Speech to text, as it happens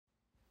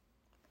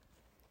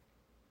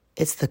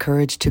It's the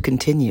courage to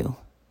continue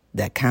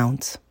that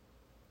counts.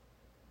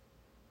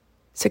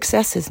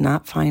 Success is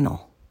not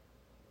final.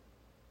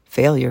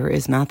 Failure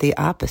is not the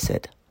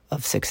opposite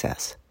of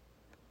success.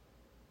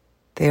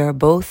 They are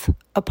both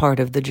a part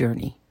of the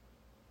journey.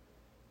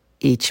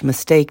 Each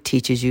mistake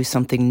teaches you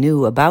something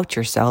new about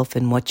yourself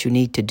and what you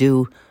need to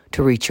do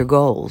to reach your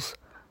goals.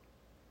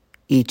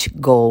 Each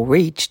goal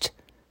reached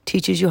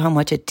teaches you how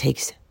much it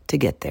takes to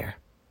get there.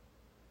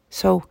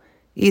 So,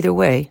 either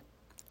way,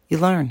 you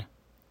learn.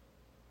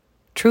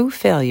 True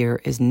failure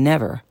is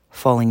never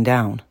falling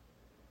down.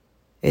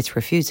 It's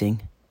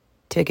refusing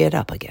to get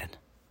up again.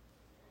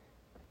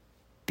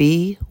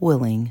 Be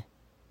willing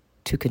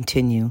to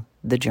continue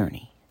the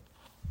journey.